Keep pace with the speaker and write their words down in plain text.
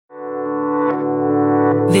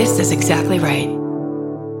This is exactly right.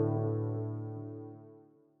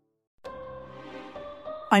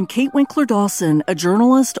 I'm Kate Winkler-Dawson, a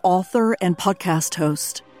journalist, author, and podcast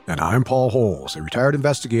host. And I'm Paul Holes, a retired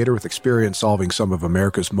investigator with experience solving some of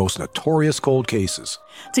America's most notorious cold cases.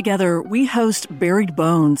 Together, we host Buried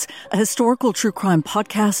Bones, a historical true crime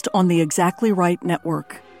podcast on the Exactly Right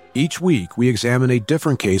network. Each week, we examine a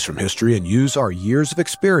different case from history and use our years of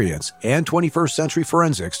experience and 21st century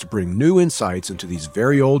forensics to bring new insights into these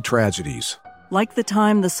very old tragedies. Like the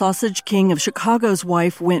time the Sausage King of Chicago's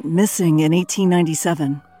wife went missing in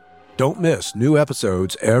 1897. Don't miss new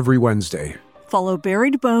episodes every Wednesday. Follow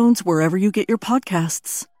Buried Bones wherever you get your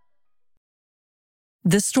podcasts.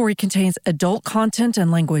 This story contains adult content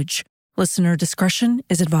and language. Listener discretion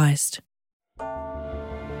is advised.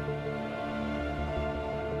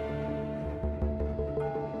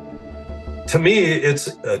 To me, it's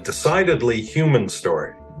a decidedly human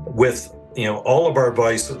story with, all of our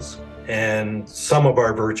vices and some of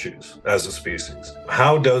our virtues as a species.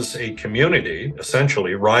 How does a community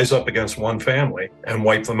essentially rise up against one family and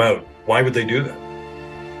wipe them out? Why would they do that?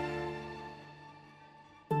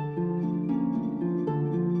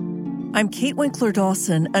 I'm Kate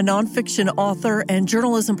Winkler-Dawson, a nonfiction author and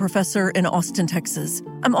journalism professor in Austin, Texas.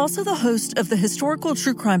 I'm also the host of the historical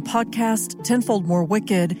true crime podcast, Tenfold More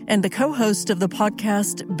Wicked, and the co-host of the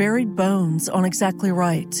podcast Buried Bones on Exactly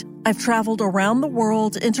Right. I've traveled around the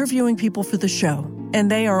world interviewing people for the show,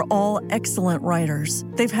 and they are all excellent writers.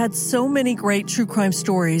 They've had so many great true crime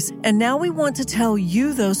stories, and now we want to tell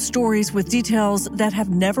you those stories with details that have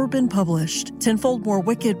never been published. Tenfold More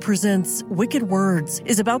Wicked presents Wicked Words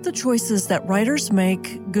is about the choices that writers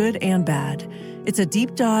make, good and bad. It's a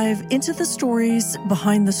deep dive into the stories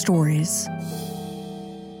behind the stories.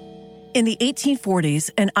 In the 1840s,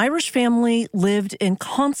 an Irish family lived in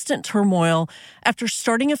constant turmoil after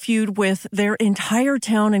starting a feud with their entire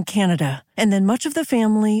town in Canada, and then much of the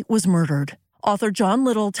family was murdered. Author John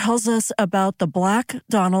Little tells us about the Black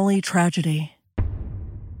Donnelly tragedy.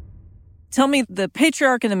 Tell me the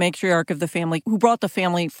patriarch and the matriarch of the family, who brought the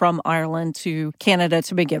family from Ireland to Canada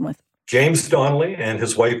to begin with. James Donnelly and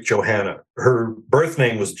his wife, Johanna. Her birth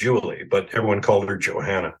name was Julie, but everyone called her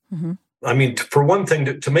Johanna. Mm-hmm. I mean, for one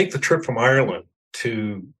thing, to make the trip from Ireland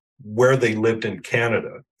to where they lived in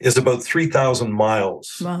Canada is about 3,000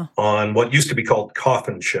 miles on what used to be called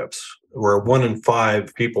coffin ships, where 1 in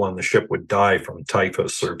 5 people on the ship would die from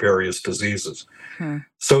typhus or various diseases.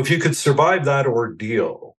 So if you could survive that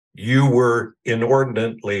ordeal, you were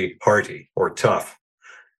inordinately hearty or tough.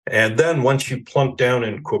 And then once you plunked down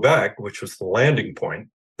in Quebec, which was the landing point,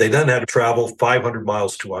 they then had to travel 500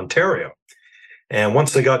 miles to Ontario. And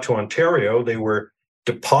once they got to Ontario, they were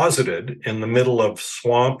deposited in the middle of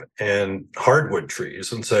swamp and hardwood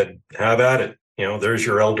trees and said, have at it. There's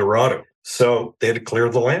your El Dorado. So they had to clear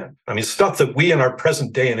the land. I mean, stuff that we in our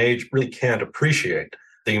present day and age really can't appreciate.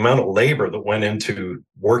 The amount of labor that went into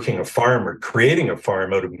working a farm or creating a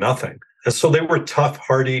farm out of nothing. And so they were tough,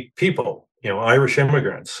 hardy people, Irish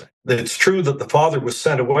immigrants. It's true that the father was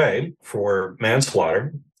sent away for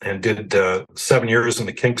manslaughter and did 7 years in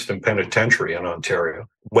the Kingston Penitentiary in Ontario.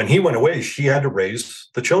 When he went away, she had to raise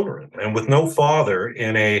the children. And with no father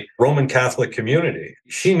in a Roman Catholic community,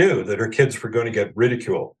 she knew that her kids were going to get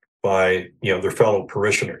ridiculed by, their fellow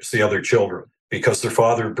parishioners, the other children, because their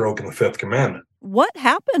father had broken the Fifth Commandment. What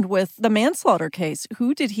happened with the manslaughter case?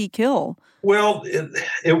 Who did he kill? Well,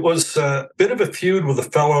 it was a bit of a feud with a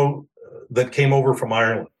fellow that came over from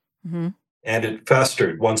Ireland. Mm-hmm. And it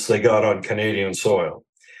festered once they got on Canadian soil.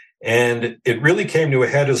 And it really came to a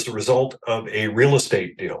head as a result of a real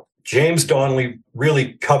estate deal. James Donnelly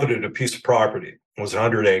really coveted a piece of property. It was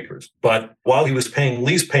 100 acres. But while he was paying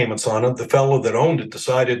lease payments on it, the fellow that owned it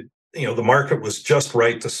decided, the market was just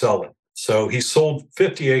right to sell it. So he sold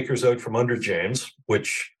 50 acres out from under James,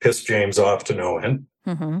 which pissed James off to no end.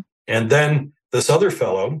 Mm-hmm. And then this other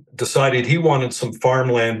fellow decided he wanted some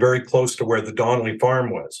farmland very close to where the Donnelly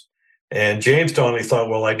farm was. And James Donnelly thought,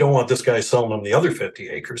 well, I don't want this guy selling him the other 50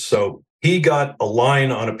 acres. So he got a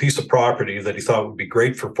line on a piece of property that he thought would be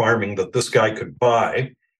great for farming that this guy could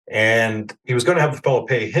buy. And he was going to have the fellow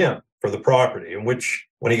pay him for the property, in which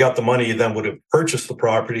when he got the money, he then would have purchased the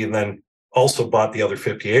property and then also bought the other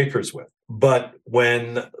 50 acres with. But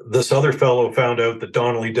when this other fellow found out that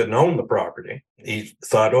Donnelly didn't own the property, he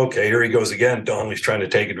thought, okay, here he goes again. Donnelly's trying to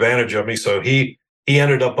take advantage of me. So he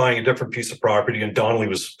ended up buying a different piece of property and Donnelly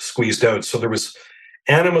was squeezed out. So there was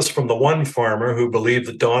animus from the one farmer who believed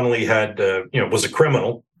that Donnelly had, was a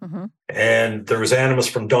criminal. Mm-hmm. And there was animus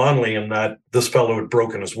from Donnelly in that this fellow had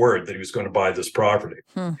broken his word that he was going to buy this property.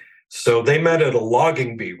 So they met at a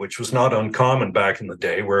logging bee, which was not uncommon back in the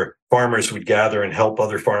day, where farmers would gather and help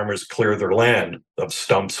other farmers clear their land of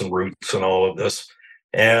stumps and roots and all of this.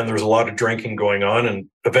 And there was a lot of drinking going on. And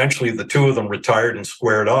eventually the two of them retired and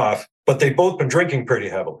squared off, but they'd both been drinking pretty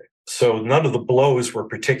heavily. So none of the blows were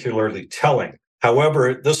particularly telling.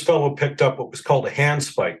 However, this fellow picked up what was called a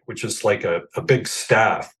handspike, which is like a big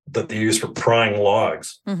staff that they use for prying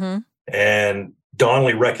logs. Mm-hmm. And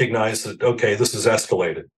Donnelly recognized that, okay, this has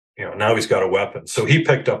escalated. Now he's got a weapon. So he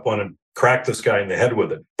picked up one and cracked this guy in the head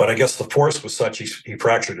with it. But I guess the force was such, he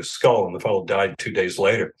fractured his skull, and the fellow died 2 days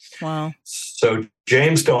later. Wow. So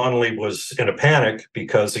James Donnelly was in a panic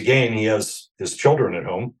because, again, he has his children at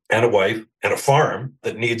home and a wife and a farm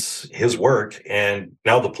that needs his work. And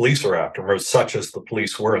now the police are after him, or such as the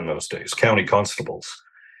police were in those days, county constables.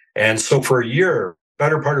 And so for a year,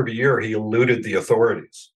 better part of a year, he eluded the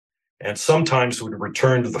authorities. And sometimes would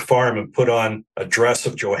return to the farm and put on a dress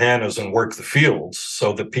of Johanna's and work the fields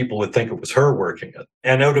so that people would think it was her working it.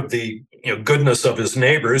 And out of the goodness of his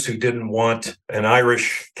neighbors, who didn't want an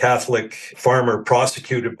Irish Catholic farmer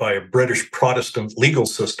prosecuted by a British Protestant legal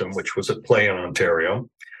system, which was at play in Ontario,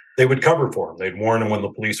 they would cover for him. They'd warn him when the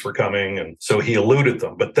police were coming. And so he eluded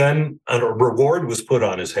them. But then a reward was put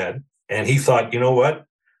on his head. And he thought, you know what?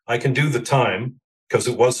 I can do the time, because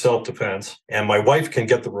it was self-defense, and my wife can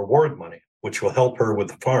get the reward money, which will help her with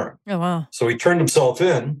the farm. Oh, wow. So he turned himself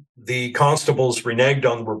in. The constables reneged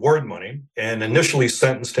on the reward money and initially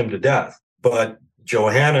sentenced him to death. But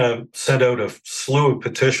Johanna sent out a slew of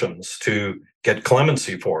petitions to get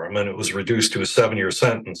clemency for him, and it was reduced to a 7-year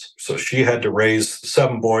sentence. So she had to raise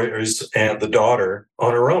 7 boys and the daughter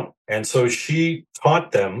on her own. And so she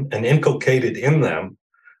taught them and inculcated in them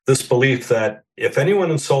this belief that if anyone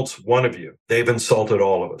insults one of you, they've insulted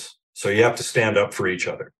all of us. So you have to stand up for each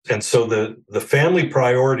other. And so the family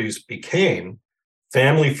priorities became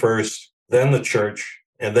family first, then the church,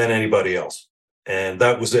 and then anybody else. And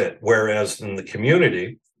that was it. Whereas in the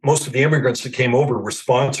community, most of the immigrants that came over were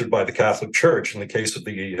sponsored by the Catholic Church in the case of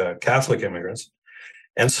the Catholic immigrants.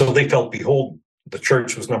 And so they felt beholden. The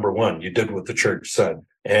church was number one. You did what the church said.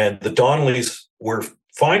 And the Donnellys were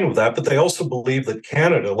fine with that, but they also believed that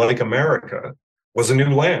Canada, like America, was a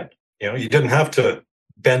new land. You didn't have to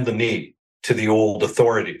bend the knee to the old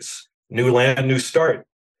authorities. New land, new start.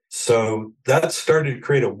 So that started to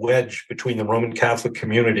create a wedge between the Roman Catholic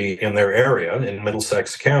community in their area in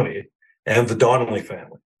Middlesex County and the Donnelly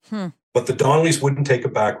family. But the Donnellys wouldn't take a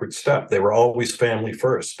backward step. They were always family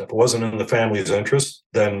first. If it wasn't in the family's interest,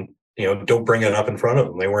 then don't bring it up in front of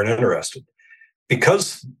them. They weren't interested.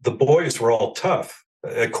 Because the boys were all tough,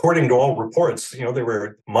 according to all reports, they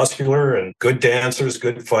were muscular and good dancers,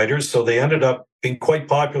 good fighters. So they ended up being quite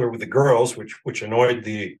popular with the girls, which annoyed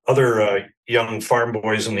the other young farm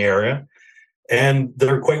boys in the area. And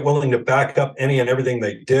they're quite willing to back up any and everything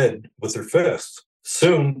they did with their fists.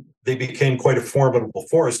 Soon, they became quite a formidable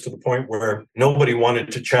force to the point where nobody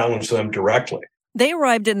wanted to challenge them directly. They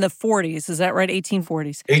arrived in the 40s, is that right?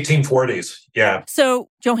 1840s? 1840s, yeah. So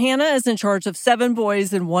Johanna is in charge of 7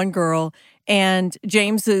 boys and 1 girl, and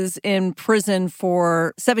James is in prison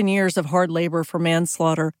for 7 years of hard labor for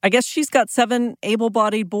manslaughter. I guess she's got 7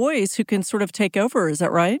 able-bodied boys who can sort of take over, is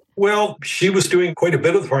that right? Well, she was doing quite a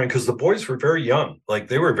bit of the farming because the boys were very young. Like,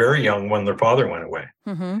 they were very young when their father went away.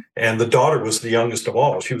 Mm-hmm. And the daughter was the youngest of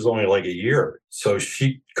all. She was only like a year. So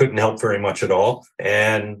she couldn't help very much at all.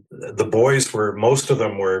 And the boys most of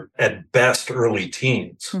them were at best early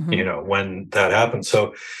teens, when that happened.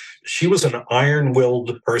 So she was an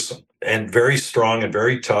iron-willed person and very strong and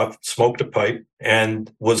very tough, smoked a pipe,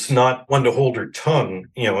 and was not one to hold her tongue,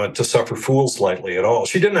 to suffer fools lightly at all.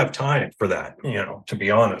 She didn't have time for that, to be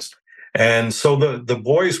honest. And so the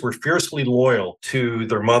boys were fiercely loyal to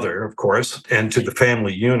their mother, of course, and to the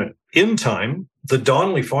family unit. In time, the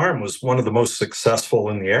Donnelly farm was one of the most successful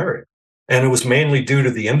in the area. And it was mainly due to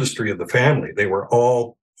the industry of the family. They were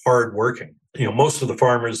all hardworking. Most of the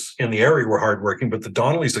farmers in the area were hardworking, but the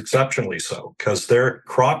Donnellys exceptionally so, because their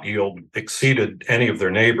crop yield exceeded any of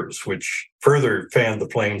their neighbors, which further fanned the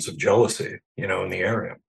flames of jealousy, in the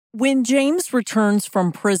area. When James returns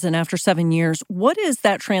from prison after 7 years, what is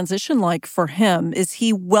that transition like for him? Is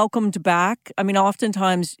he welcomed back? I mean,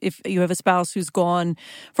 oftentimes, if you have a spouse who's gone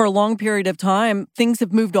for a long period of time, things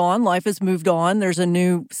have moved on, life has moved on, there's a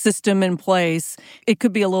new system in place. It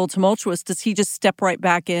could be a little tumultuous. Does he just step right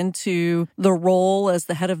back into the role as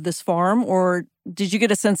the head of this farm? Or did you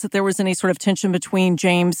get a sense that there was any sort of tension between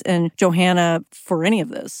James and Johanna for any of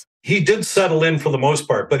this? He did settle in for the most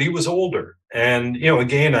part, but he was older. And,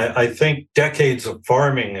 again, I think decades of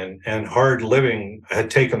farming and hard living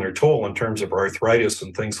had taken their toll in terms of arthritis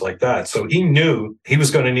and things like that. So he knew he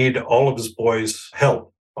was going to need all of his boys'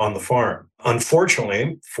 help on the farm.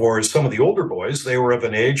 Unfortunately, for some of the older boys, they were of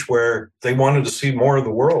an age where they wanted to see more of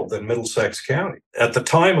the world than Middlesex County. At the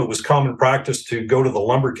time, it was common practice to go to the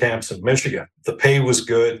lumber camps in Michigan. The pay was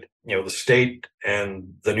good. The state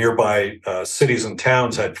and the nearby cities and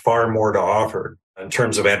towns had far more to offer in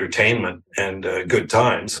terms of entertainment and good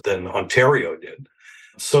times than Ontario did.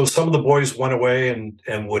 So some of the boys went away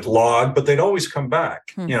and would log, but they'd always come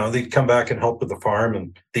back. They'd come back and help with the farm.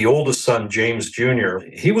 And the oldest son, James Jr.,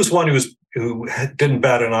 he was one who didn't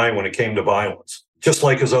bat an eye when it came to violence. Just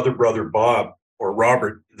like his other brother, Bob or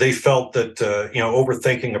Robert, they felt that,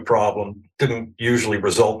 overthinking a problem didn't usually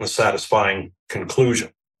result in a satisfying conclusion.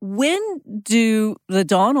 When do the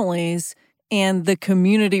Donnellys and the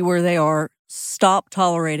community where they are stop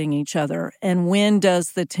tolerating each other? And when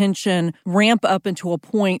does the tension ramp up into a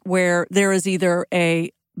point where there is either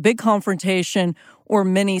a big confrontation or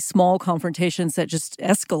many small confrontations that just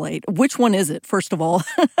escalate? Which one is it, first of all?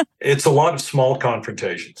 It's a lot of small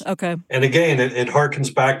confrontations. Okay. And again, it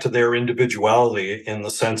harkens back to their individuality in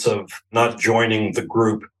the sense of not joining the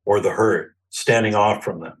group or the herd, standing off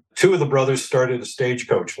from them. Two of the brothers started a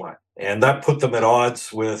stagecoach line, and that put them at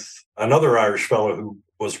odds with another Irish fellow who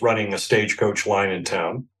was running a stagecoach line in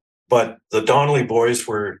town. But the Donnelly boys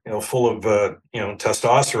were, full of,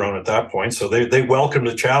 testosterone at that point. So they welcomed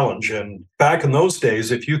the challenge. And back in those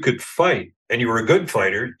days, if you could fight and you were a good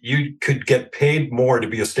fighter, you could get paid more to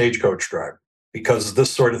be a stagecoach driver because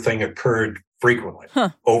this sort of thing occurred frequently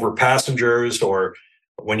over passengers, or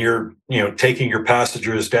when you're, taking your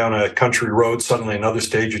passengers down a country road, suddenly another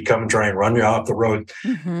stage would come and try and run you off the road.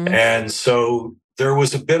 Mm-hmm. And so there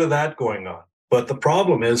was a bit of that going on. But the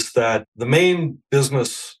problem is that the main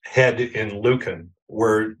business head in Lucan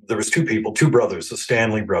there was two brothers, the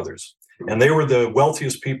Stanley brothers. And they were the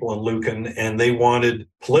wealthiest people in Lucan, and they wanted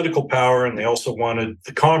political power, and they also wanted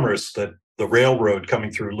the commerce that the railroad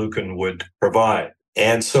coming through Lucan would provide.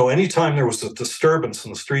 And so anytime there was a disturbance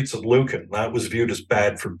in the streets of Lucan, that was viewed as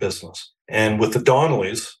bad for business. And with the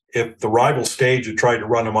Donnellys, if the rival stage had tried to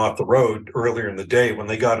run them off the road earlier in the day, when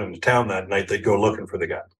they got into town that night, they'd go looking for the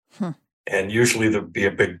guy. And usually there'd be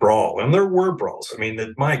a big brawl. And there were brawls. I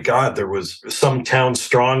mean, my God, there was some town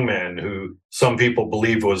strongman who some people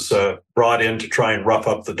believe was brought in to try and rough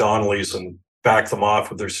up the Donnellys and back them off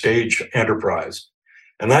with their stage enterprise.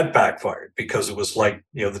 And that backfired because it was like,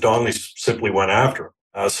 the Donnellys simply went after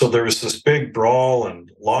him. So there was this big brawl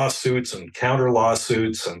and lawsuits and counter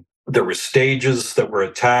lawsuits, and there were stages that were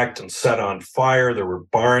attacked and set on fire. There were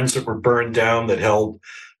barns that were burned down that held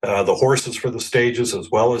the horses for the stages as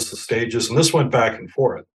well as the stages. And this went back and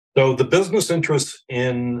forth. So the business interests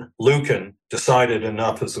in Lucan decided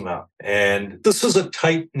enough is enough. And this is a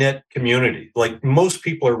tight-knit community. Like, most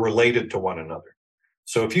people are related to one another.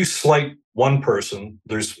 So if you slight one person,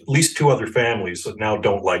 there's at least two other families that now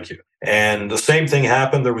don't like you. And the same thing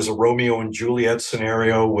happened. There was a Romeo and Juliet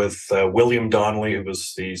scenario with William Donnelly, who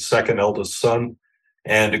was the second eldest son,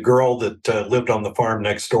 and a girl that lived on the farm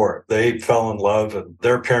next door. They fell in love, and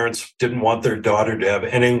their parents didn't want their daughter to have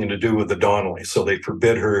anything to do with the Donnellys, so they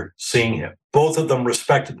forbid her seeing him. Both of them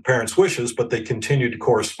respected the parents' wishes, but they continued to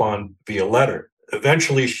correspond via letter.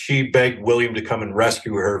 Eventually, she begged William to come and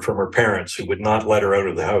rescue her from her parents, who would not let her out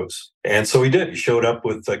of the house. And so he did. He showed up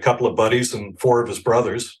with a couple of buddies and four of his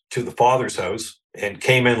brothers to the father's house and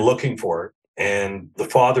came in looking for her. And the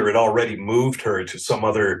father had already moved her to some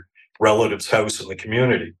other relative's house in the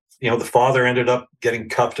community. The father ended up getting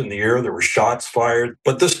cuffed in the ear. There were shots fired.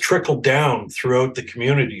 But this trickled down throughout the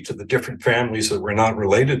community to the different families that were not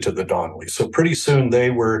related to the Donnellys. So pretty soon they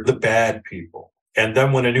were the bad people. And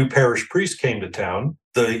then when a new parish priest came to town,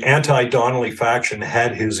 the anti-Donnelly faction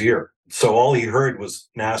had his ear. So all he heard was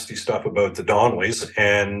nasty stuff about the Donnellys.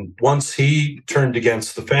 And once he turned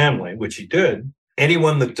against the family, which he did,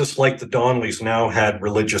 anyone that disliked the Donnellys now had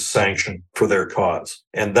religious sanction for their cause.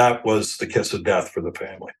 And that was the kiss of death for the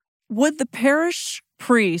family. Would the parish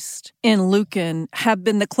priest in Lucan have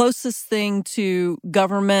been the closest thing to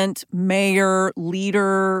government, mayor,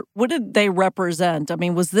 leader? What did they represent? I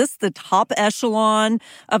mean, was this the top echelon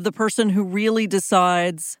of the person who really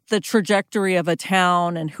decides the trajectory of a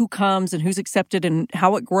town and who comes and who's accepted and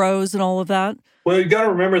how it grows and all of that? Well, you got to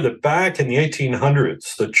remember that back in the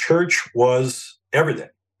 1800s, the church was everything.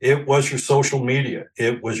 It was your social media.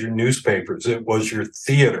 It was your newspapers. It was your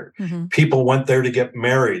theater. Mm-hmm. People went there to get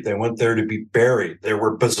married. They went there to be buried. There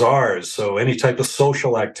were bazaars. So any type of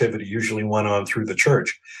social activity usually went on through the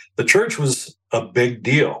church. The church was a big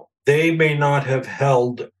deal. they may not have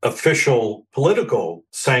held official political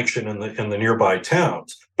sanction in the nearby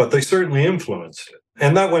towns, but they certainly influenced it.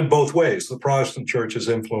 And that went both ways. The Protestant churches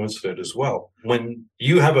influenced it as well. When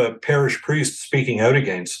you have a parish priest speaking out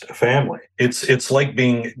against a family, it's like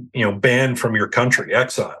being, banned from your country,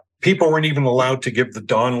 exiled. People weren't even allowed to give the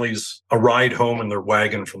Donnellys a ride home in their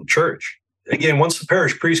wagon from church. Again, once the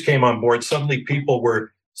parish priest came on board, suddenly people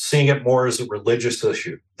were seeing it more as a religious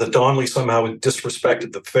issue. The Donnellys somehow had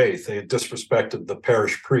disrespected the faith. They had disrespected the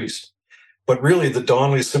parish priest. But really, the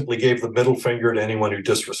Donnellys simply gave the middle finger to anyone who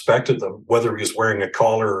disrespected them, whether he was wearing a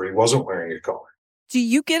collar or he wasn't wearing a collar. Do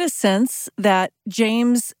you get a sense that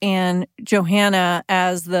James and Johanna,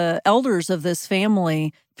 as the elders of this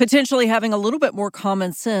family, potentially having a little bit more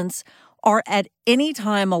common sense, are at any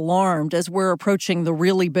time alarmed as we're approaching the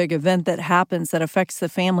really big event that happens that affects the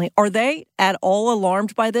family? Are they at all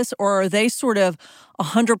alarmed by this, or are they sort of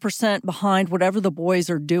 100% behind whatever the boys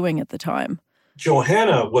are doing at the time?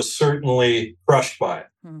 Johanna was certainly crushed by it.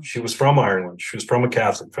 She was from Ireland. She was from a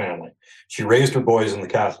Catholic family. She raised her boys in the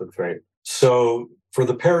Catholic faith. So for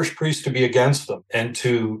the parish priest to be against them and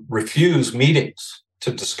to refuse meetings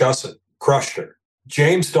to discuss it crushed her.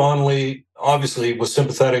 James Donnelly obviously was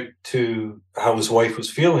sympathetic to how his wife was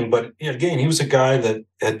feeling, but again, he was a guy that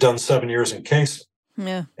had done 7 years in Kingston.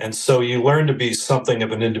 Yeah. And so you learn to be something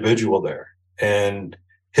of an individual there. And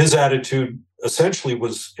his attitude essentially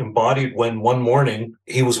was embodied when one morning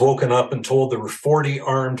he was woken up and told there were 40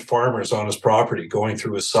 armed farmers on his property going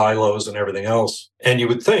through his silos and everything else. And you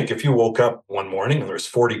would think if you woke up one morning and there's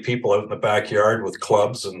 40 people out in the backyard with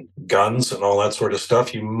clubs and guns and all that sort of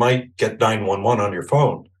stuff, you might get 911 on your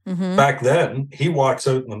phone. Mm-hmm. Back then, he walks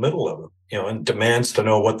out in the middle of them, and demands to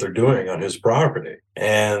know what they're doing on his property.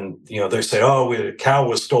 And, they say, a cow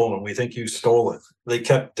was stolen. We think you stole it. They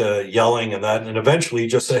kept yelling and that. And eventually he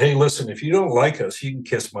just said, hey, listen, if you don't like us, you can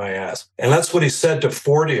kiss my ass. And that's what he said to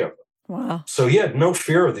 40 of them. Wow. So he had no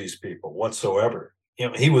fear of these people whatsoever.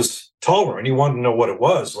 He was tolerant. He wanted to know what it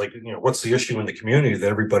was. Like, what's the issue in the community that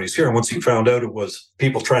everybody's here? And once he found out it was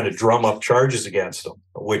people trying to drum up charges against him,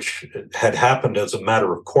 which had happened as a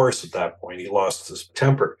matter of course at that point, he lost his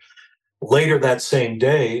temper. Later that same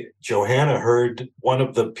day, Johanna heard one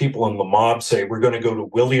of the people in the mob say, we're going to go to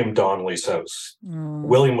William Donnelly's house.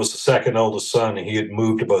 William was the second eldest son, and he had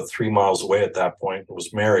moved about 3 miles away at that point and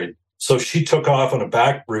was married. So she took off on a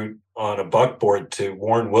back route on a buckboard to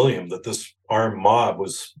warn William that this armed mob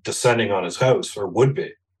was descending on his house, or would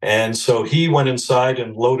be. And so he went inside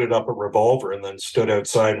and loaded up a revolver and then stood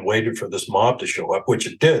outside and waited for this mob to show up, which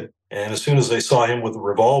it did. And as soon as they saw him with a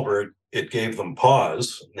revolver, it gave them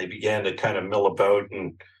pause. They began to kind of mill about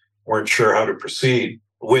and weren't sure how to proceed,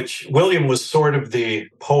 which William was sort of the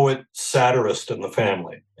poet satirist in the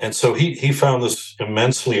family. And so he found this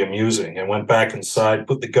immensely amusing and went back inside,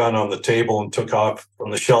 put the gun on the table and took off from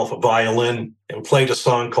the shelf a violin and played a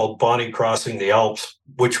song called Bonnie Crossing the Alps,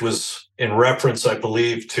 which was in reference, I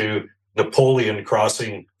believe, to Napoleon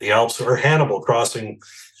crossing the Alps, or Hannibal crossing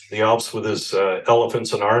the Alps with his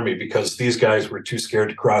elephants and army, because these guys were too scared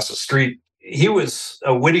to cross the street. He was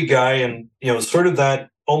a witty guy, and sort of that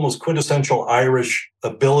almost quintessential Irish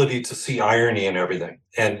ability to see irony in everything,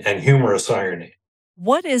 and humorous irony.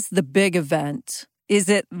 What is the big event? Is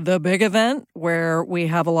it the big event where we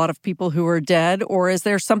have a lot of people who are dead, or is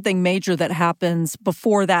there something major that happens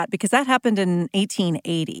before that? Because that happened in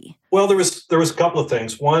 1880. Well, there was a couple of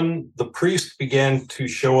things. One, the priest began to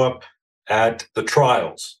show up at the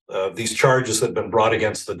trials of these charges that had been brought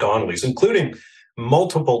against the Donnellys, including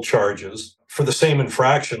multiple charges for the same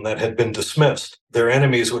infraction that had been dismissed. Their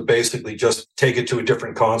enemies would basically just take it to a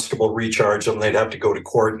different constable, recharge them. They'd have to go to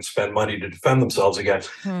court and spend money to defend themselves again.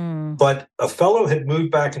 But a fellow had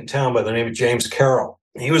moved back in town by the name of James Carroll.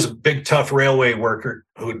 He was a big, tough railway worker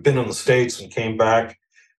who had been in the States and came back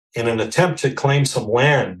in an attempt to claim some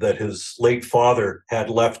land that his late father had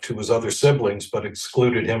left to his other siblings, but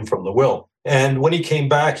excluded him from the will. And when he came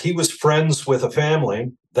back, he was friends with a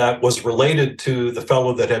family that was related to the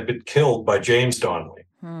fellow that had been killed by James Donnelly.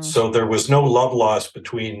 So there was no love lost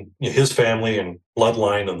between his family and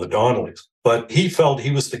bloodline and the Donnellys. But he felt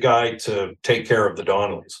he was the guy to take care of the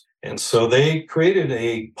Donnellys. And so they created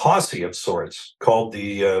a posse of sorts called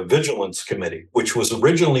the Vigilance Committee, which was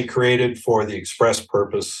originally created for the express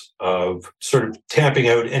purpose of sort of tamping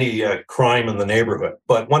out any crime in the neighborhood.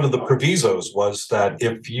 But one of the provisos was that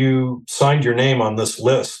if you signed your name on this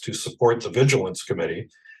list to support the Vigilance Committee,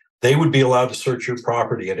 they would be allowed to search your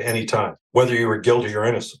property at any time, whether you were guilty or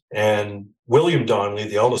innocent. And William Donnelly,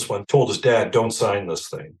 the eldest one, told his dad, don't sign this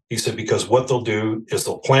thing. He said, because what they'll do is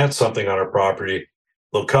they'll plant something on our property.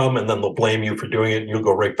 They'll come and then they'll blame you for doing it, and you'll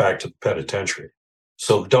go right back to the penitentiary.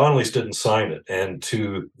 So the Donnellys didn't sign it. And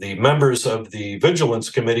to the members of the Vigilance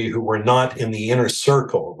Committee who were not in the inner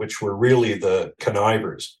circle, which were really the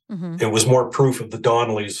connivers, it was more proof of the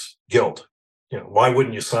Donnellys' guilt. Why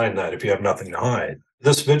wouldn't you sign that if you have nothing to hide?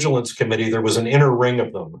 This Vigilance Committee, there was an inner ring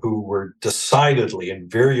of them who were decidedly and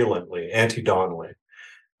virulently anti-Donnelly.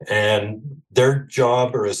 And their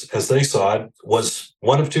job, or as they saw it, was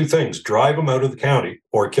one of two things: drive them out of the county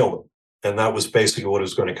or kill them. And that was basically what it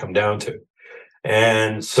was going to come down to.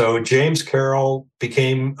 And so James Carroll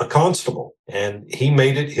became a constable, and he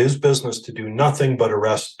made it his business to do nothing but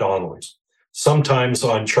arrest Donnellys, sometimes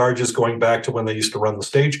on charges going back to when they used to run the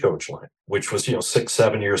stagecoach line, which was,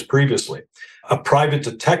 6-7 years previously. A private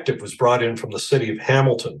detective was brought in from the city of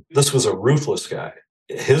Hamilton. This was a ruthless guy.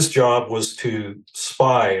 His job was to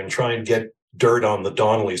spy and try and get dirt on the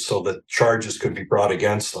Donnellys so that charges could be brought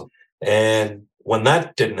against them. And when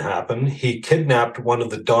that didn't happen, he kidnapped one of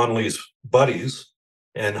the Donnellys' buddies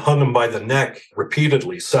and hung him by the neck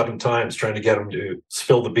repeatedly 7 times, trying to get him to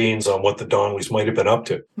spill the beans on what the Donnellys might have been up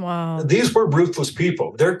to. Wow. These were ruthless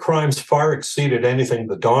people. Their crimes far exceeded anything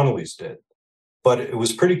the Donnellys did. But it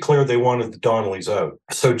was pretty clear they wanted the Donnellys out.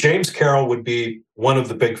 So James Carroll would be one of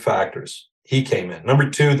the big factors. He came in. Number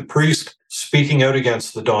 2, the priest speaking out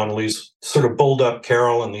against the Donnellys sort of bulled up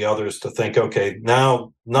Carroll and the others to think, okay,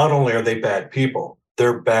 now not only are they bad people,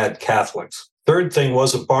 they're bad Catholics. Third thing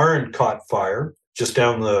was a barn caught fire just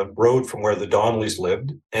down the road from where the Donnellys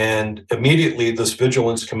lived. And immediately this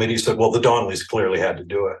Vigilance Committee said, well, the Donnellys clearly had to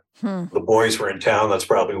do it. The boys were in town. That's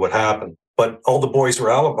probably what happened. But all the boys were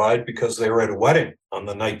alibied because they were at a wedding on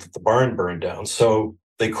the night that the barn burned down. So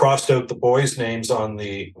they crossed out the boys' names on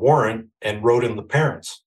the warrant and wrote in the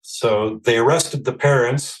parents. So they arrested the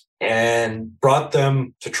parents and brought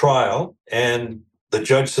them to trial. And the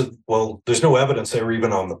judge said, well, there's no evidence they were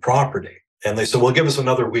even on the property. And they said, well, give us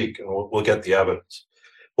another week and we'll get the evidence.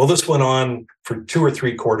 Well, this went on for 2 or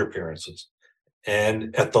 3 court appearances.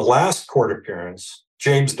 And at the last court appearance,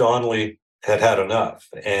 James Donnelly had had enough.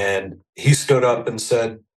 And he stood up and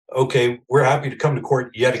said, okay, we're happy to come to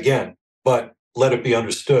court yet again, but let it be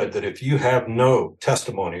understood that if you have no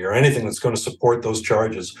testimony or anything that's going to support those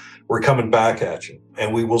charges, we're coming back at you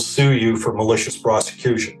and we will sue you for malicious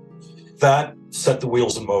prosecution. That set the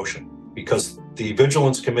wheels in motion because the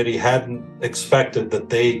Vigilance Committee hadn't expected that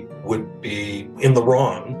they would be in the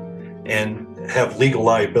wrong and have legal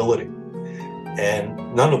liability.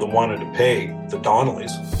 And none of them wanted to pay the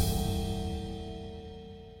Donnellys.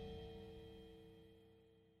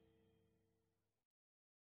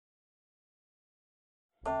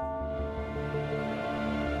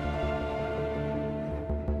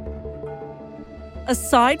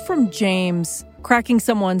 Aside from James cracking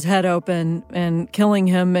someone's head open and killing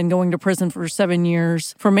him and going to prison for 7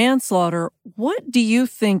 years for manslaughter, what do you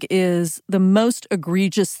think is the most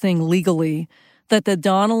egregious thing legally that the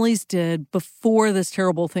Donnellys did before this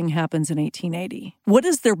terrible thing happens in 1880? What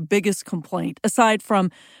is their biggest complaint, aside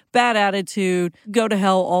from bad attitude, go to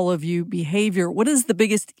hell, all of you behavior? What is the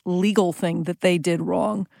biggest legal thing that they did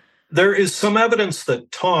wrong? There is some evidence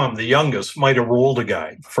that Tom, the youngest, might have rolled a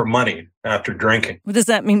guy for money after drinking. What does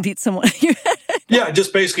that mean, beat someone? Yeah, it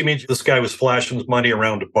just basically means this guy was flashing his money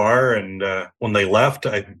around a bar, and when they left,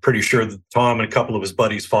 I'm pretty sure that Tom and a couple of his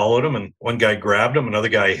buddies followed him, and one guy grabbed him, another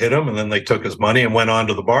guy hit him, and then they took his money and went on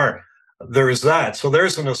to the bar. There is that. So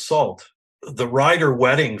there's an assault. The Ryder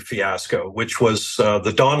wedding fiasco, which was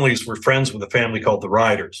the Donnellys were friends with a family called the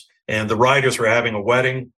Ryders. And the Ryders were having a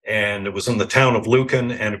wedding, and it was in the town of Lucan.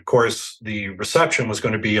 And of course, the reception was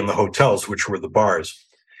going to be in the hotels, which were the bars.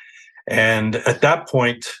 And at that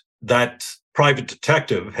point, that private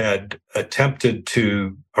detective had attempted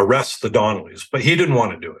to arrest the Donnellys, but he didn't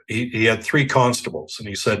want to do it. He had 3 constables, and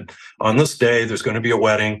he said, on this day, there's going to be a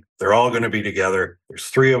wedding. They're all going to be together. There's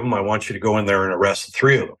 3 of them. I want you to go in there and arrest the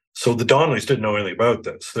 3 of them. So the Donnellys didn't know anything about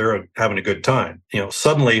this. They're having a good time.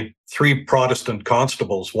 Suddenly 3 Protestant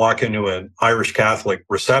constables walk into an Irish Catholic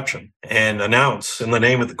reception and announce in the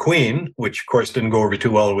name of the Queen, which of course didn't go over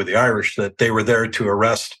too well with the Irish, that they were there to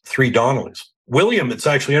arrest 3 Donnellys. William, it's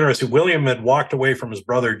actually interesting, William had walked away from his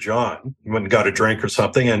brother John, he went and got a drink or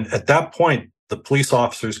something. And at that point, the police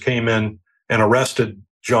officers came in and arrested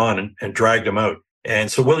John and dragged him out.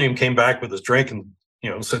 And so William came back with his drink and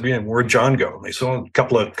said, where'd John go? And they saw a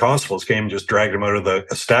couple of constables came and just dragged him out of the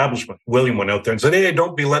establishment. William went out there and said, hey,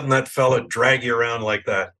 don't be letting that fella drag you around like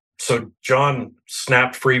that. So John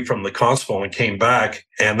snapped free from the constable and came back,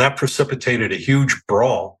 and that precipitated a huge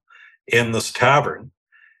brawl in this tavern.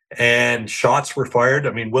 And shots were fired.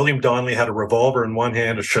 I mean, William Donnelly had a revolver in one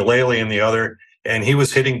hand, a shillelagh in the other, and he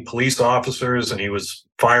was hitting police officers and he was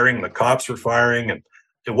firing. The cops were firing. And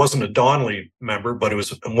It wasn't a Donnelly member, but it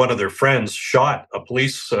was one of their friends shot a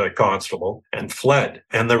police constable and fled.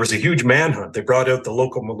 And there was a huge manhunt. They brought out the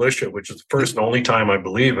local militia, which is the first and only time, I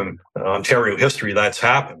believe, in Ontario history that's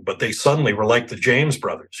happened. But they suddenly were like the James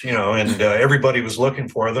brothers, and everybody was looking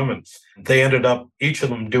for them. And they ended up, each of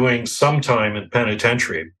them, doing some time in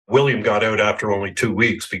penitentiary. William got out after only 2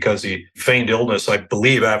 weeks because he feigned illness, I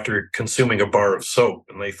believe, after consuming a bar of soap.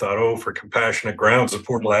 And they thought, oh, for compassionate grounds, the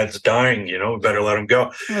poor lad's dying, we better let him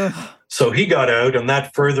go. So he got out, and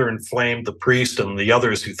that further inflamed the priest and the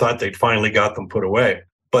others who thought they'd finally got them put away.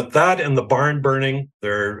 But that and the barn burning,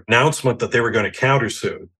 their announcement that they were going to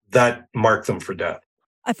countersue, that marked them for death.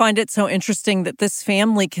 I find it so interesting that this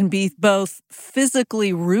family can be both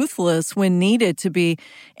physically ruthless when needed to be,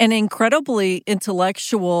 and incredibly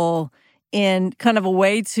intellectual in kind of a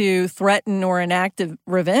way to threaten or enact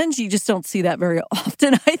revenge. You just don't see that very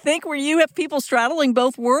often, I think, where you have people straddling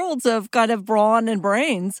both worlds of kind of brawn and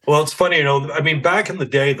brains. Well, it's funny, back in the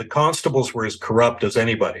day, the constables were as corrupt as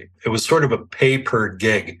anybody. It was sort of a pay per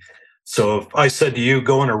gig. So if I said to you,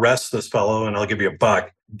 go and arrest this fellow and I'll give you $1,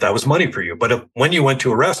 that was money for you. But when you went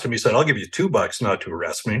to arrest him, you said, I'll give you $2 not to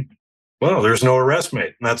arrest me. Well, there's no arrest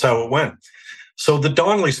made. And that's how it went. So the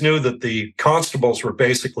Donnellys knew that the constables were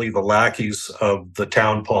basically the lackeys of the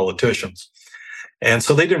town politicians. And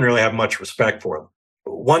so they didn't really have much respect for them.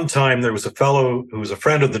 One time there was a fellow who was a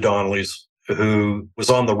friend of the Donnellys who was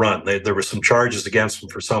on the run. There were some charges against him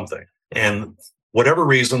for something. And whatever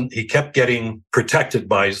reason, he kept getting protected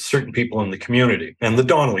by certain people in the community and the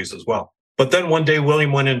Donnellys as well. But then one day,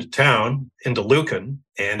 William went into town, into Lucan,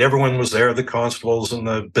 and everyone was there, the constables and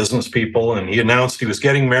the business people, and he announced he was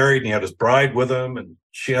getting married, and he had his bride with him, and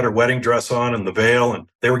she had her wedding dress on and the veil, and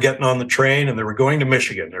they were getting on the train, and they were going to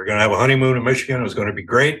Michigan. They were going to have a honeymoon in Michigan. It was going to be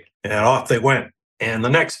great, and off they went. And the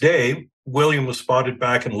next day, William was spotted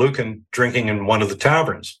back in Lucan drinking in one of the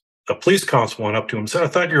taverns. A police constable went up to him and said, I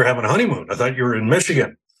thought you were having a honeymoon. I thought you were in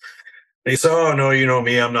Michigan. He said, oh, no, you know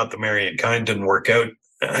me, I'm not the marrying kind, didn't work out.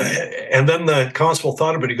 And then the constable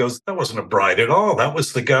thought of it. He goes, that wasn't a bride at all. That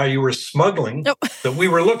was the guy you were smuggling that we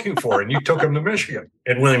were looking for, and you took him to Michigan.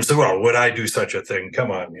 And William said, well, would I do such a thing?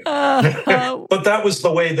 Come on. But that was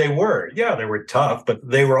the way they were. Yeah, they were tough, but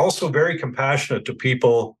they were also very compassionate to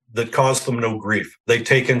people that caused them no grief. They'd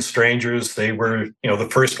take in strangers. They were, the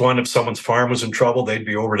first one, if someone's farm was in trouble, they'd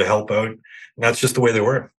be over to help out. And that's just the way they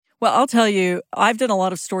were. Well, I'll tell you, I've done a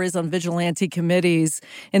lot of stories on vigilante committees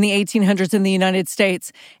in the 1800s in the United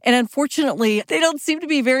States. And unfortunately, they don't seem to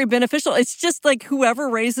be very beneficial. It's just like whoever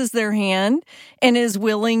raises their hand and is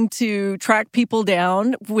willing to track people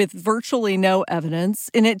down with virtually no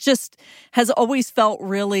evidence. And it just has always felt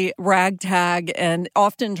really ragtag and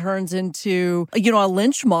often turns into, a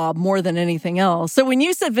lynch mob more than anything else. So when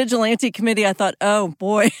you said vigilante committee, I thought, oh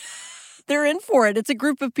boy, they're in for it. It's a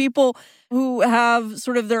group of people who have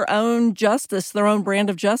sort of their own justice, their own brand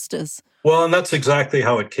of justice. Well, and that's exactly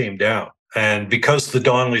how it came down. And because the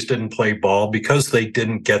Donnellys didn't play ball, because they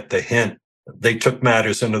didn't get the hint, they took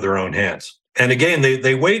matters into their own hands. And again,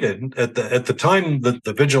 they waited at the time that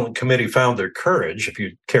the Vigilant Committee found their courage, if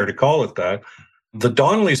you care to call it that. The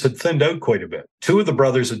Donnellys had thinned out quite a bit. 2 of the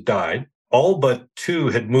brothers had died. All but 2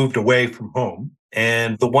 had moved away from home.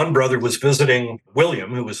 And the one brother was visiting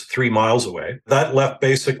William, who was 3 miles away. That left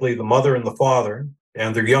basically the mother and the father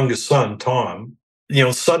and their youngest son, Tom.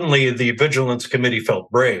 Suddenly the Vigilance Committee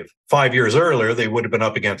felt brave. 5 years earlier, they would have been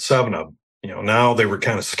up against 7 of them. Now they were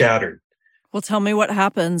kind of scattered. Well, tell me what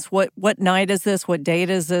happens. What night is this? What date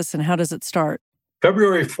is this? And how does it start?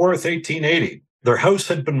 February 4th, 1880. Their house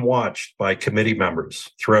had been watched by committee members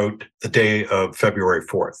throughout the day of February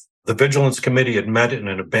 4th. The Vigilance Committee had met in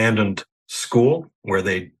an abandoned school where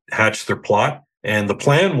they hatched their plot. And the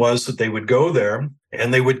plan was that they would go there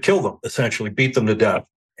and they would kill them, essentially beat them to death,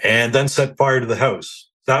 and then set fire to the house.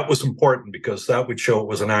 That was important because that would show it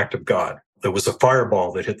was an act of God. There was a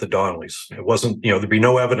fireball that hit the Donnellys. It wasn't, there'd be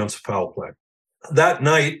no evidence of foul play. That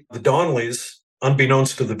night, the Donnellys,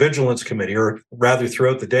 unbeknownst to the Vigilance Committee, or rather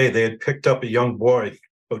throughout the day, they had picked up a young boy,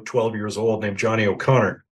 about 12 years old, named Johnny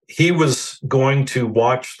O'Connor. He was going to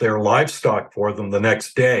watch their livestock for them the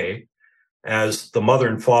next day, as the mother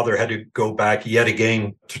and father had to go back yet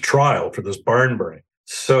again to trial for this barn burning.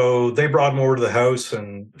 So they brought him over to the house,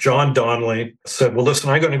 and John Donnelly said, well, listen,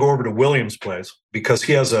 I'm going to go over to William's place because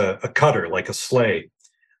he has a cutter, like a sleigh,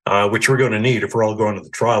 which we're going to need if we're all going to the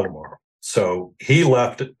trial tomorrow. So he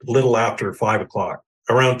left a little after 5 o'clock.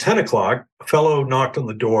 Around 10 o'clock, a fellow knocked on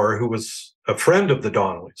the door who was a friend of the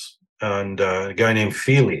Donnellys, and a guy named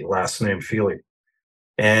Feely, last name Feely.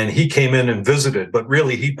 And he came in and visited, but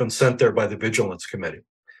really he'd been sent there by the Vigilance Committee.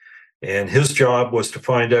 And his job was to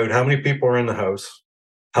find out how many people are in the house,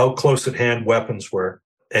 how close at hand weapons were,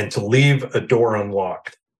 and to leave a door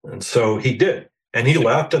unlocked. And so he did. And he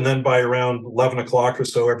left. And then by around 11 o'clock or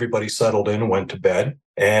so, everybody settled in and went to bed.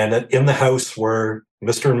 And in the house were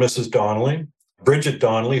Mr. and Mrs. Donnelly, Bridget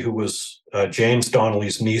Donnelly, who was James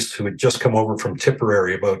Donnelly's niece, who had just come over from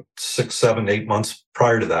Tipperary about 6, 7, 8 months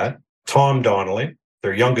prior to that, Tom Donnelly,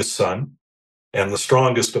 their youngest son, and the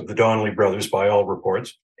strongest of the Donnelly brothers by all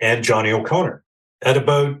reports, and Johnny O'Connor. At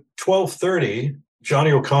about 12:30,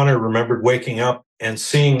 Johnny O'Connor remembered waking up and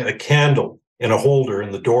seeing a candle in a holder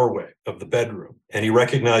in the doorway of the bedroom. And he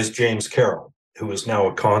recognized James Carroll, who is now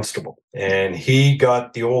a constable. And he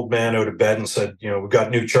got the old man out of bed and said, we've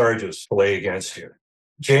got new charges to lay against you.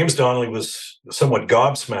 James Donnelly was somewhat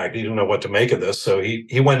gobsmacked. He didn't know what to make of this. So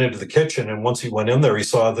he went into the kitchen. And once he went in there, he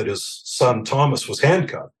saw that his son Thomas was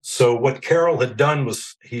handcuffed. So what Carroll had done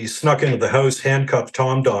was he snuck into the house, handcuffed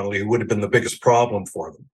Tom Donnelly, who would have been the biggest problem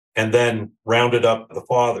for them, and then rounded up the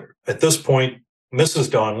father. At this point,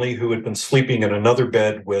 Mrs. Donnelly, who had been sleeping in another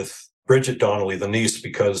bed with Bridget Donnelly, the niece,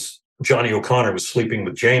 because Johnny O'Connor was sleeping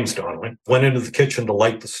with James Donnelly, went into the kitchen to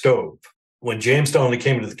light the stove. When James Donnelly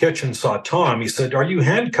came into the kitchen and saw Tom, he said, "Are you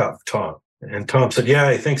handcuffed, Tom?" And Tom said,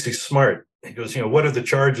 "Yeah, he thinks he's smart." He goes, "What are the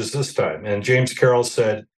charges this time?" And James Carroll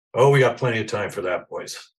said, "Oh, we got plenty of time for that,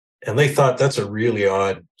 boys." And they thought that's a really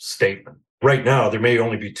odd statement. Right now, there may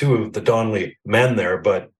only be 2 of the Donnelly men there,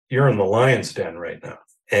 but you're in the lion's den right now.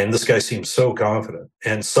 And this guy seems so confident.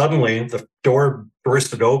 And suddenly the door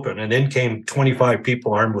bursted open and in came 25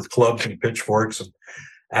 people armed with clubs and pitchforks and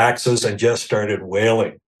axes and just started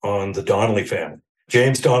wailing on the Donnelly family.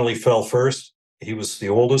 James Donnelly fell first. He was the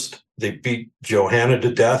oldest. They beat Johanna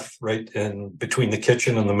to death right in between the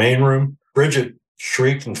kitchen and the main room. Bridget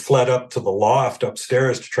shrieked and fled up to the loft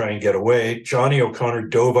upstairs to try and get away. Johnny O'Connor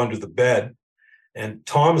dove under the bed. And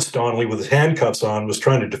Thomas Donnelly, with his handcuffs on, was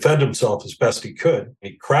trying to defend himself as best he could.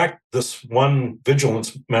 He cracked this one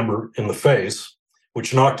vigilance member in the face,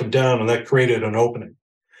 which knocked him down, and that created an opening.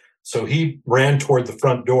 So he ran toward the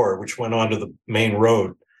front door, which went onto the main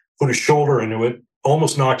road, put his shoulder into it,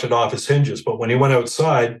 almost knocked it off his hinges. But when he went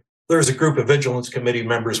outside, there was a group of Vigilance Committee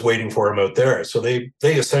members waiting for him out there. So they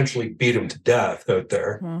essentially beat him to death out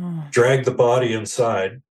there, dragged the body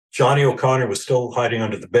inside. Johnny O'Connor was still hiding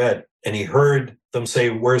under the bed, and he heard them say,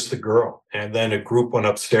 "Where's the girl?" And then a group went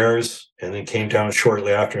upstairs and then came down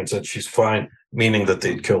shortly after and said, "She's fine," meaning that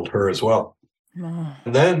they'd killed her as well.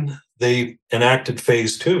 And then they enacted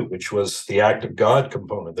phase 2, which was the act of God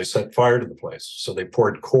component. They set fire to the place. So they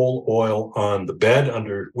poured coal oil on the bed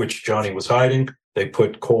under which Johnny was hiding. They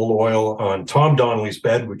put coal oil on Tom Donnelly's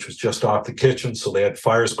bed, which was just off the kitchen. So they had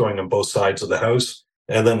fires going on both sides of the house.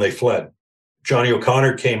 And then they fled. Johnny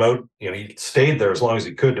O'Connor came out. He stayed there as long as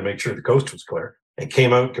he could to make sure the coast was clear, and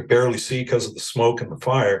came out, could barely see because of the smoke and the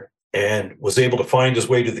fire, and was able to find his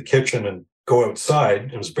way to the kitchen and go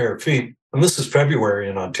outside in his bare feet. And this is February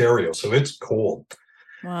in Ontario, so it's cold.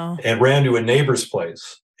 Wow. And ran to a neighbor's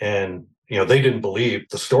place. And, they didn't believe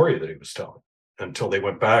the story that he was telling until they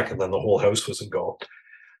went back, and then the whole house was engulfed.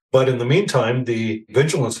 But in the meantime, the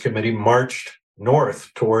Vigilance Committee marched north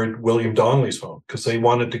toward William Donnelly's home because they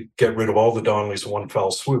wanted to get rid of all the Donnellys in one fell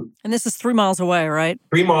swoop. And this is 3 miles away, right?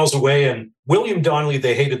 3 miles away. And William Donnelly,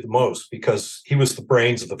 they hated the most because he was the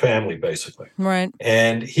brains of the family, basically. Right.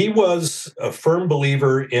 And he was a firm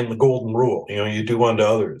believer in the golden rule. You do unto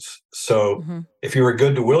others. So if you were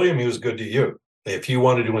good to William, he was good to you. If you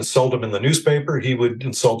wanted to insult him in the newspaper, he would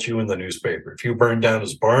insult you in the newspaper. If you burned down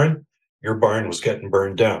his barn, your barn was getting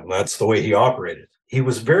burned down. That's the way he operated. He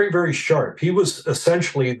was very, very sharp. He was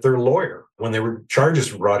essentially their lawyer when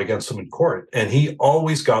charges were brought against him in court, and he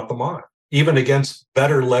always got them on, even against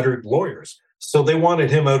better lettered lawyers. So they wanted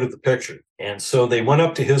him out of the picture. And so they went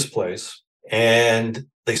up to his place and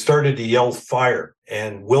they started to yell fire.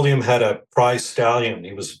 And William had a prize stallion.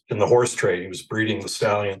 He was in the horse trade. He was breeding the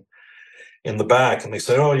stallion in the back. And they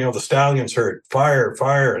said, "Oh, the stallion's hurt. Fire,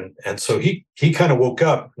 fire." And so he kind of woke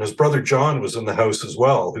up. And his brother John was in the house as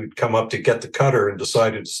well, who'd come up to get the cutter and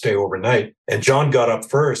decided to stay overnight. And John got up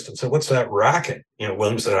first and said, "What's that racket?"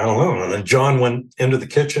 William said, "I don't know." And then John went into the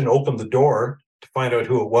kitchen, opened the door to find out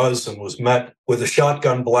who it was, and was met with a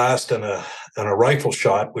shotgun blast and a rifle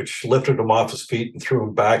shot, which lifted him off his feet and threw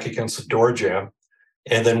him back against the door jamb.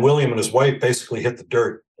 And then William and his wife basically hit the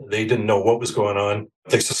dirt. They didn't know what was going on.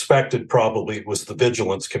 They suspected probably it was the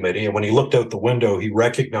Vigilance Committee. And when he looked out the window, he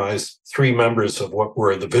recognized 3 members of what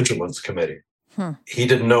were the Vigilance Committee. He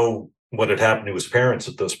didn't know what had happened to his parents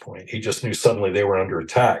at this point. He just knew suddenly they were under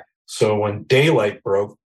attack. So when daylight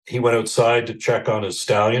broke, he went outside to check on his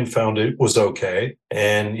stallion, found it was okay.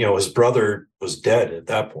 And, his brother was dead at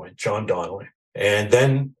that point, John Donnelly. And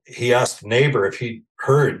then he asked the neighbor if he'd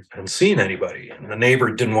heard and seen anybody. And the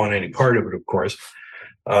neighbor didn't want any part of it, of course.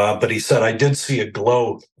 But he said, I did see a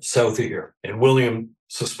glow south of here. And William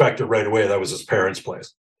suspected right away that was his parents'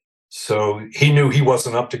 place. So he knew he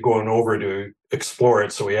wasn't up to going over to explore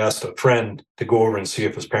it. So he asked a friend to go over and see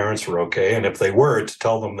if his parents were okay. And if they were, to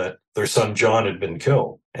tell them that their son John had been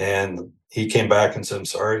killed. And he came back and said, I'm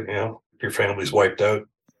sorry, your family's wiped out.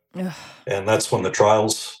 Ugh. And that's when the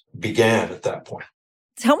trials began at that point.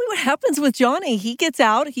 Tell me what happens with Johnny. He gets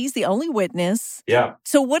out. He's the only witness. Yeah.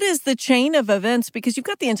 So what is the chain of events? Because you've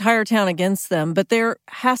got the entire town against them, but there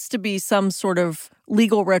has to be some sort of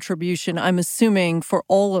legal retribution, I'm assuming, for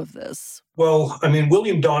all of this. Well,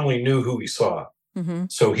 William Donnelly knew who he saw. Mm-hmm.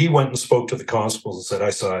 So he went and spoke to the constables and said,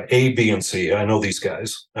 I saw A, B, and C. I know these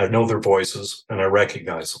guys. I know their voices, and I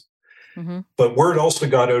recognize them. Mm-hmm. But word also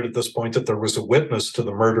got out at this point that there was a witness to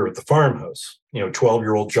the murder at the farmhouse.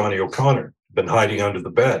 12-year-old Johnny O'Connor been hiding under the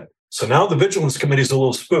bed. So now the Vigilance Committee is a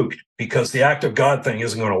little spooked because the act of God thing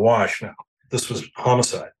isn't going to wash now. This was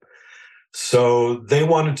homicide. So they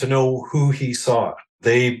wanted to know who he saw.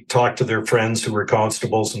 They talked to their friends who were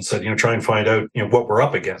constables and said, try and find out, what we're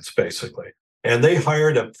up against, basically. And they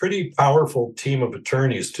hired a pretty powerful team of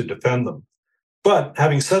attorneys to defend them. But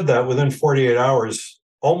having said that, within 48 hours,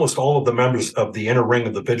 almost all of the members of the inner ring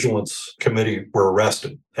of the Vigilance Committee were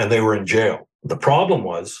arrested and they were in jail. The problem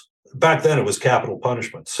was, back then it was capital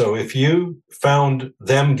punishment. So if you found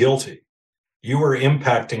them guilty, you were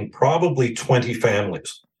impacting probably 20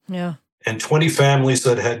 families. Yeah. And 20 families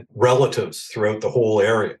that had relatives throughout the whole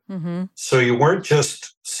area. Mm-hmm. So you weren't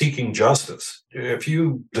just seeking justice. If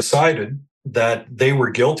you decided that they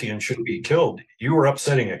were guilty and should be killed, you were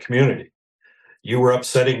upsetting a community. You were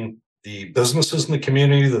upsetting the businesses in the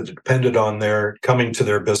community that depended on their coming to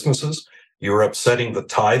their businesses. You were upsetting the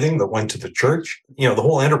tithing that went to the church. The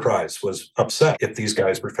whole enterprise was upset if these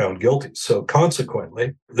guys were found guilty. So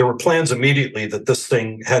consequently, there were plans immediately that this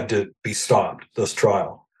thing had to be stopped, this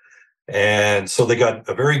trial. And so they got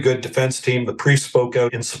a very good defense team. The priest spoke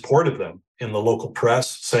out in support of them in the local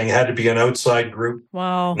press, saying it had to be an outside group.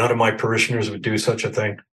 Wow. None of my parishioners would do such a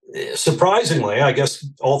thing. Surprisingly, I guess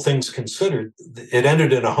all things considered, it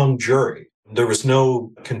ended in a hung jury. There was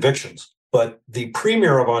no convictions. But the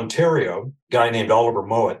Premier of Ontario, a guy named Oliver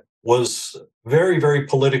Mowat, was very, very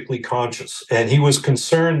politically conscious. And he was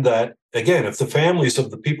concerned that, again, if the families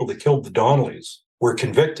of the people that killed the Donnellys were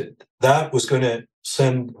convicted, that was going to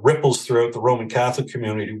send ripples throughout the Roman Catholic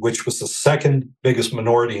community, which was the second biggest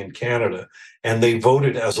minority in Canada. And they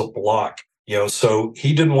voted as a bloc. So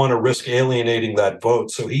he didn't want to risk alienating that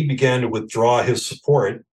vote. So he began to withdraw his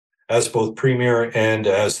support as both Premier and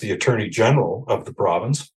as the Attorney General of the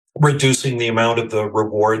province, reducing the amount of the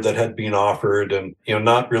reward that had been offered and,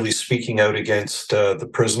 not really speaking out against the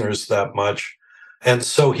prisoners that much. And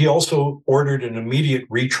so he also ordered an immediate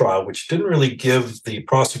retrial, which didn't really give the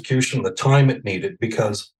prosecution the time it needed,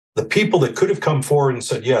 because the people that could have come forward and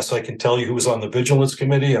said, yes, I can tell you who was on the Vigilance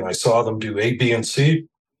Committee and I saw them do A, B, and C,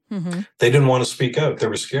 they didn't want to speak out. They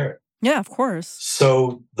were scared. Yeah, of course.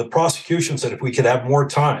 So the prosecution said, if we could have more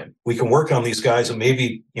time, we can work on these guys and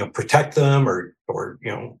maybe, protect them or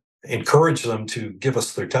encourage them to give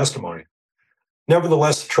us their testimony.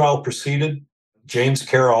 Nevertheless, the trial proceeded. James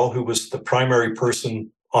Carroll, who was the primary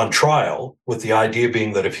person on trial, with the idea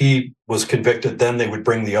being that if he was convicted, then they would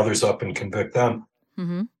bring the others up and convict them.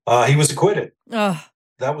 He was acquitted.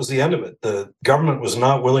 That was the end of it. The government was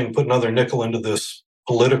not willing to put another nickel into this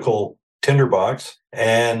political tinderbox,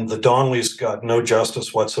 and the Donnellys got no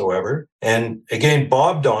justice whatsoever. And again,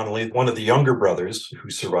 Bob Donnelly, one of the younger brothers who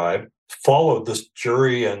survived, followed this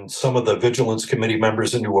jury and some of the Vigilance Committee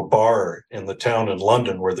members into a bar in the town in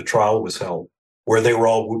London where the trial was held, where they were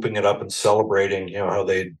all whooping it up and celebrating, how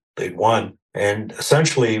they'd won. And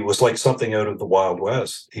essentially, it was like something out of the Wild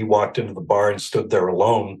West. He walked into the bar and stood there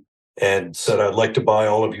alone and said, I'd like to buy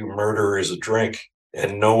all of you murderers a drink.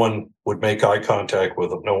 And no one would make eye contact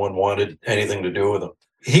with him. No one wanted anything to do with him.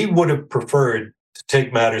 He would have preferred to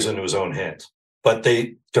take matters into his own hands, but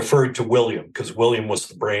they deferred to William because William was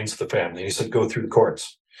the brains of the family. He said, go through the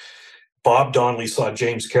courts. Bob Donnelly saw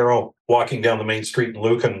James Carroll walking down the main street in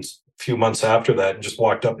Lucan a few months after that and just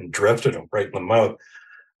walked up and drifted him right in the mouth,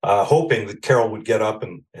 hoping that Carroll would get up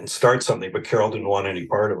and start something, but Carroll didn't want any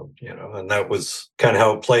part of him, and that was kind of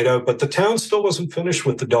how it played out. But the town still wasn't finished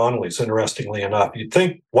with the Donnellys, interestingly enough. You'd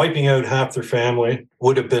think wiping out half their family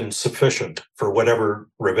would have been sufficient for whatever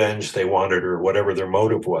revenge they wanted or whatever their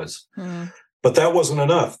motive was. But that wasn't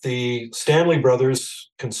enough. The Stanley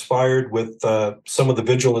brothers conspired with some of the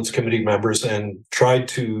Vigilance Committee members and tried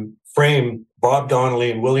to frame Bob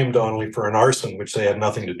Donnelly and William Donnelly for an arson, which they had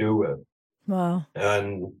nothing to do with. Wow.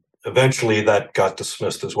 And eventually that got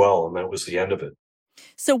dismissed as well, and that was the end of it.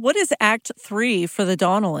 So what is Act 3 for the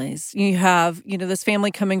Donnellys? You have, this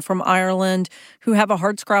family coming from Ireland who have a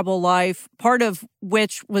hardscrabble life, part of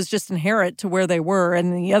which was just inherent to where they were,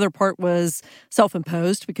 and the other part was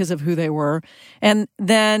self-imposed because of who they were. And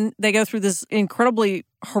then they go through this incredibly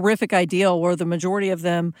horrific ideal where the majority of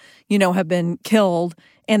them, have been killed,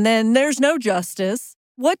 and then there's no justice.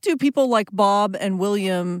 What do people like Bob and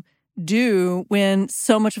William do when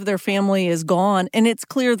so much of their family is gone and it's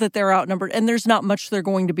clear that they're outnumbered and there's not much they're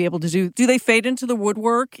going to be able to do? Do they fade into the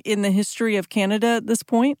woodwork in the history of Canada at this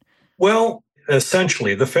point? Well,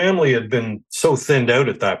 essentially, the family had been so thinned out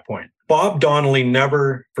at that point. Bob Donnelly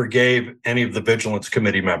never forgave any of the Vigilance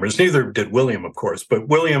Committee members. Neither did William, of course. But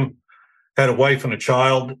William had a wife and a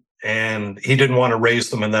child, and he didn't want to raise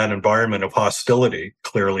them in that environment of hostility,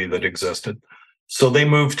 clearly, that existed. So they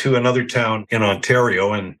moved to another town in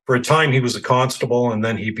Ontario, and for a time he was a constable, and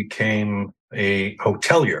then he became a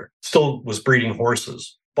hotelier, still was breeding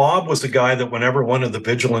horses. Bob was the guy that whenever one of the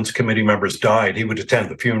Vigilance Committee members died, he would attend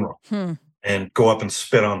the funeral and go up and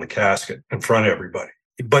spit on the casket in front of everybody.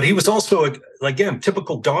 But he was also, again,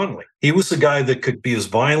 typical Donnelly. He was the guy that could be as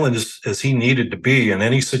violent as he needed to be in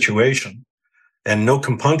any situation and no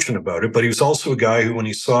compunction about it. But he was also a guy who, when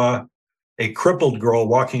he saw a crippled girl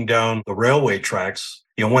walking down the railway tracks,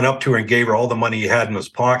 went up to her and gave her all the money he had in his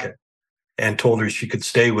pocket and told her she could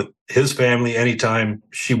stay with his family anytime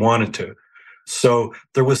she wanted to. So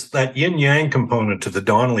there was that yin-yang component to the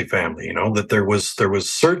Donnelly family, that there was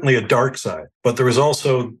certainly a dark side, but there was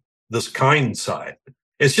also this kind side.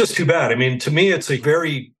 It's just too bad. I mean, to me, it's a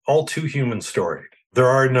very all too human story. There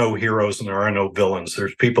are no heroes and there are no villains.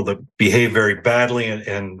 There's people that behave very badly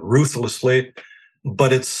and ruthlessly.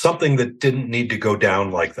 But it's something that didn't need to go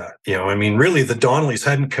down like that. Really, the Donnellys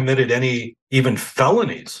hadn't committed any even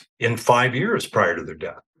felonies in 5 years prior to their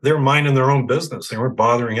death. They were minding their own business. They weren't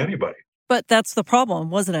bothering anybody. But that's the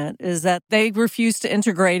problem, wasn't it? Is that they refused to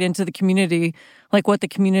integrate into the community like what the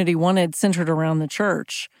community wanted, centered around the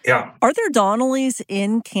church. Yeah. Are there Donnellys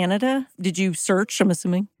in Canada? Did you search, I'm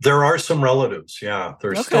assuming? There are some relatives, yeah.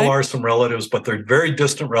 There still are some relatives, but they're very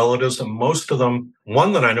distant relatives. And most of them,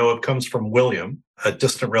 one that I know of comes from William, a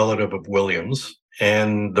distant relative of William's,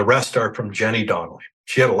 and the rest are from Jenny Donnelly.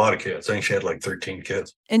 She had a lot of kids. I think she had like 13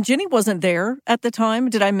 kids. And Jenny wasn't there at the time.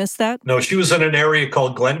 Did I miss that? No, she was in an area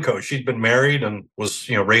called Glencoe. She'd been married and was,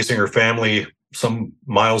 raising her family some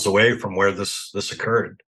miles away from where this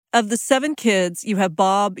occurred. Of the 7 kids, you have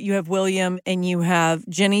Bob, you have William, and you have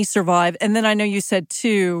Jenny survive. And then I know you said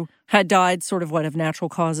 2 had died sort of of natural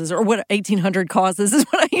causes, or 1800 causes is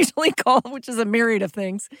what I usually call it, which is a myriad of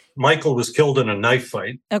things. Michael was killed in a knife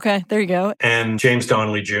fight. Okay, there you go. And James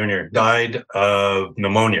Donnelly Jr. died of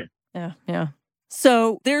pneumonia. Yeah.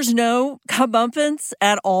 So there's no comeuppance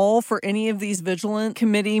at all for any of these Vigilant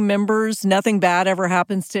Committee members. Nothing bad ever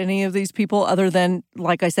happens to any of these people other than,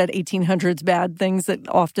 like I said, 1800s bad things that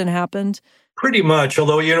often happened. Pretty much,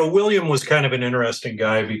 although, William was kind of an interesting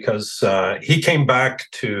guy because he came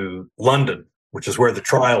back to London, which is where the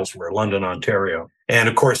trials were, London, Ontario. And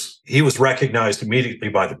of course, he was recognized immediately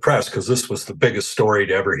by the press because this was the biggest story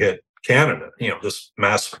to ever hit Canada, this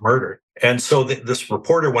mass murder. And so this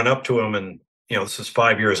reporter went up to him and, this is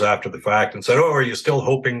 5 years after the fact, and said, "Oh, are you still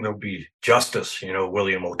hoping there'll be justice?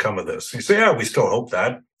 William will come of this." He said, "Yeah, we still hope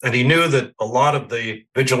that." And he knew that a lot of the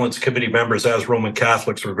Vigilance Committee members, as Roman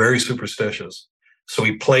Catholics, were very superstitious. So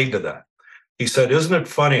he played to that. He said, "Isn't it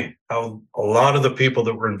funny how a lot of the people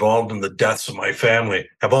that were involved in the deaths of my family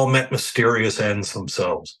have all met mysterious ends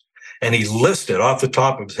themselves?" And he listed off the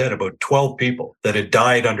top of his head about 12 people that had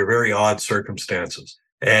died under very odd circumstances.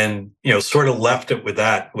 And, sort of left it with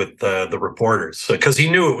that, with the reporters, because he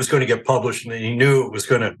knew it was going to get published and he knew it was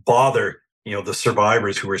going to bother, the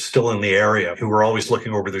survivors who were still in the area, who were always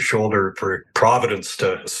looking over their shoulder for Providence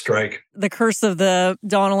to strike. The curse of the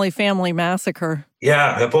Donnelly family massacre.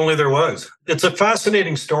 Yeah, if only there was. It's a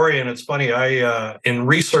fascinating story. And it's funny, in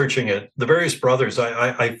researching it, the various brothers,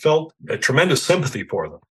 I felt a tremendous sympathy for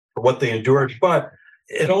them, for what they endured. But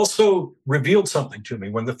it also revealed something to me.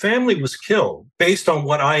 When the family was killed, based on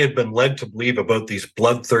what I had been led to believe about these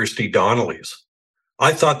bloodthirsty Donnellys,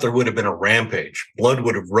 I thought there would have been a rampage. Blood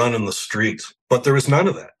would have run in the streets, but there was none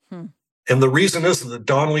of that. And the reason is that the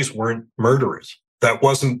Donnellys weren't murderers. That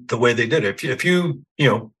wasn't the way they did it. If you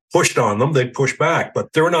pushed on them, they'd push back,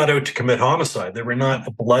 but they were not out to commit homicide. They were not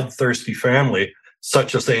a bloodthirsty family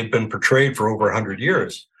such as they had been portrayed for over 100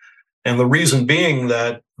 years. And the reason being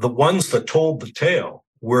that the ones that told the tale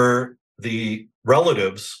were the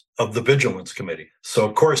relatives of the Vigilance Committee. So,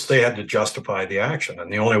 of course, they had to justify the action.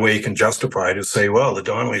 And the only way you can justify it is say, well, the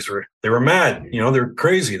Donnellys were mad. They're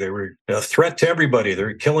crazy. They were a threat to everybody. They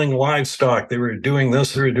were killing livestock. They were doing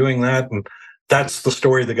this. They were doing that. And that's the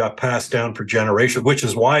story that got passed down for generations, which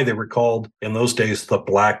is why they were called in those days the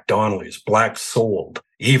Black Donnellys, black-souled,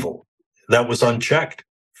 evil. That was unchecked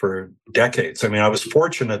for decades. I mean, I was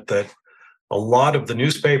fortunate that a lot of the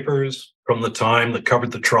newspapers from the time that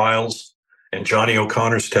covered the trials and Johnny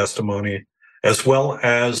O'Connor's testimony, as well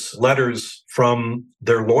as letters from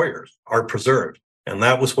their lawyers, are preserved. And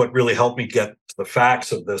that was what really helped me get the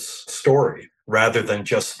facts of this story rather than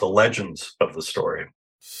just the legends of the story.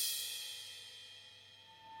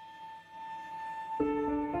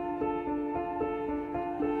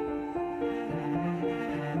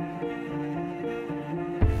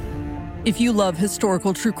 If you love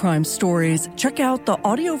historical true crime stories, check out the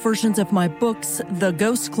audio versions of my books, The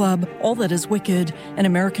Ghost Club, All That Is Wicked, and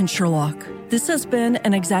American Sherlock. This has been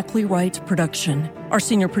an Exactly Right production. Our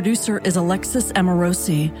senior producer is Alexis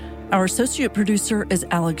Amorosi. Our associate producer is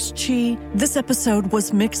Alex Chi. This episode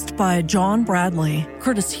was mixed by John Bradley.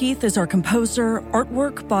 Curtis Heath is our composer.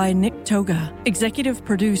 Artwork by Nick Toga. Executive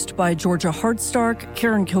produced by Georgia Hardstark,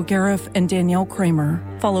 Karen Kilgariff, and Danielle Kramer.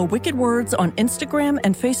 Follow Wicked Words on Instagram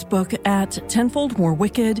and Facebook at Tenfold More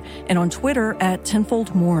Wicked and on Twitter at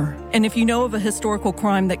Tenfold More. And if you know of a historical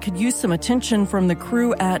crime that could use some attention from the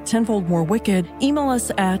crew at Tenfold More Wicked, email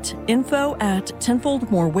us at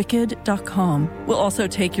info@tenfoldmorewicked.com. We'll also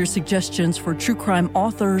take your suggestions for true crime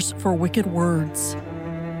authors for Wicked Words.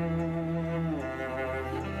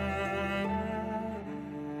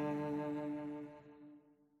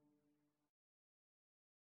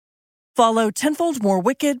 Follow Tenfold More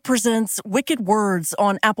Wicked presents Wicked Words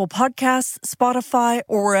on Apple Podcasts, Spotify,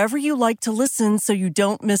 or wherever you like to listen so you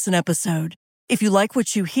don't miss an episode. If you like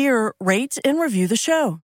what you hear, rate and review the show.